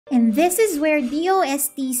And this is where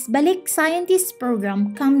DOST's Balik Scientist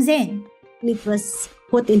program comes in. It was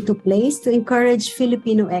put into place to encourage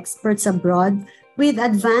Filipino experts abroad with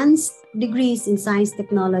advanced degrees in science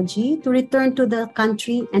technology to return to the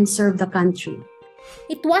country and serve the country.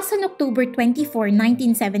 It was on October 24,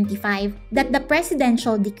 1975 that the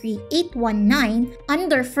Presidential Decree 819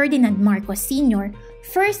 under Ferdinand Marcos Sr.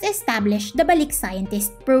 first established the Balik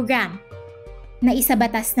Scientist program.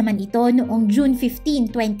 Naisabatas naman ito noong June 15,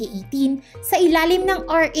 2018 sa ilalim ng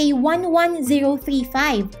RA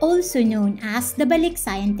 11035, also known as the Balik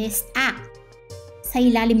Scientist Act. Sa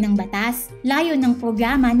ilalim ng batas, layo ng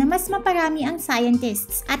programa na mas maparami ang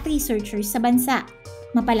scientists at researchers sa bansa,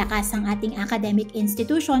 mapalakas ang ating academic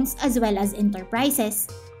institutions as well as enterprises,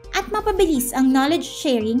 at mapabilis ang knowledge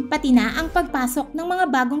sharing pati na ang pagpasok ng mga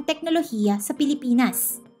bagong teknolohiya sa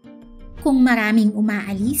Pilipinas. Kung maraming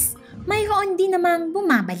umaalis, mayroon din namang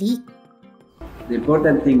bumabalik. The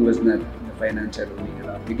important thing was not the financial or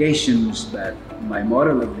legal obligations, but my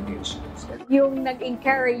moral obligations. Yung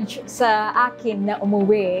nag-encourage sa akin na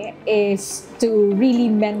umuwi is to really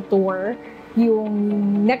mentor yung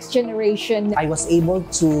next generation. I was able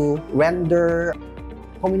to render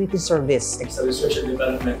community service. Sa research and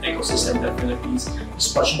development ecosystem, the Philippines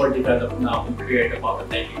is much more developed now compared to about a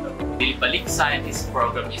decade ago. The Balik Scientist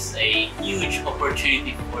program is a huge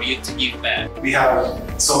opportunity for you to give back. We have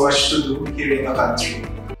so much to do here in the country.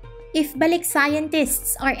 If Balik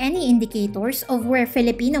Scientists are any indicators of where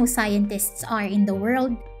Filipino scientists are in the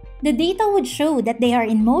world, the data would show that they are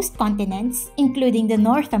in most continents, including the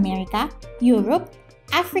North America, Europe,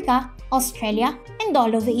 Africa, Australia, and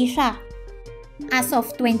all of Asia. As of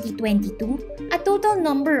 2022, a total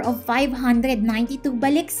number of 592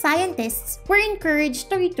 Balik scientists were encouraged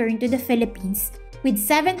to return to the Philippines, with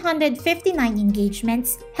 759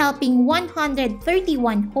 engagements helping 131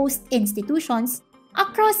 host institutions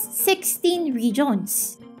across 16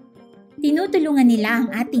 regions. Tinutulungan nila ang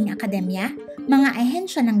ating akademya, mga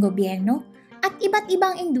ahensya ng gobyerno, at iba't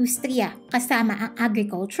ibang industriya kasama ang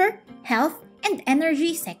agriculture, health, and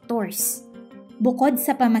energy sectors. Bukod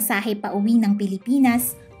sa pamasahe pauwi ng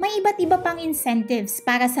Pilipinas, may iba't iba pang incentives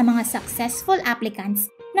para sa mga successful applicants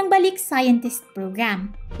ng Balik Scientist program.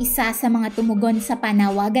 Isa sa mga tumugon sa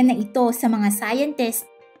panawagan na ito sa mga scientist,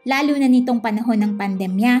 lalo na nitong panahon ng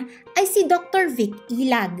pandemya, ay si Dr. Vic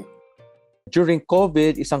Ilag. During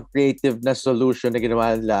COVID, isang creative na solution na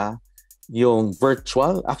ginawa nila yung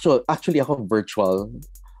virtual. Actually ako virtual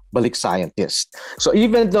Balik Scientist. So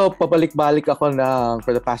even though pabalik-balik ako for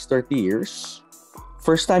the past 30 years,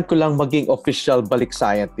 first time ko lang maging official Balik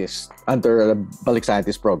Scientist under a Balik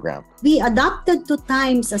Scientist program. We adapted to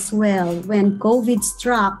times as well. When COVID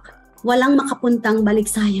struck, walang makapuntang Balik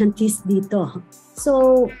Scientist dito.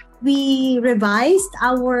 So we revised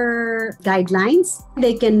our guidelines.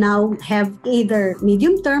 They can now have either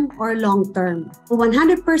medium term or long term.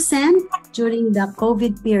 100% during the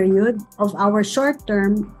COVID period of our short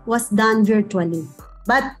term was done virtually.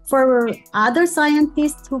 But for other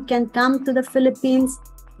scientists who can come to the Philippines,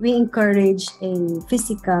 we encourage a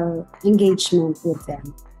physical engagement with them.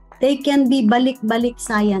 They can be balik-balik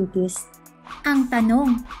scientists. Ang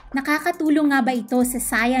tanong, nakakatulong nga ba ito sa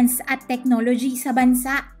science at technology sa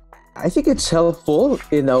bansa? I think it's helpful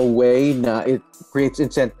in a way na it creates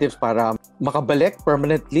incentives para makabalik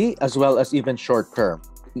permanently as well as even short-term.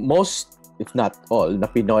 Most, if not all, na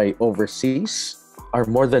Pinoy overseas are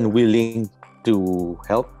more than willing to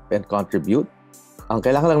help and contribute. Ang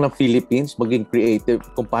kailangan lang ng Philippines maging creative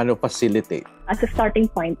kung paano facilitate. As a starting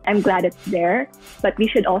point, I'm glad it's there, but we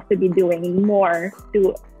should also be doing more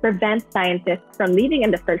to prevent scientists from leaving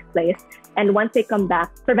in the first place, and once they come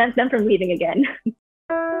back, prevent them from leaving again.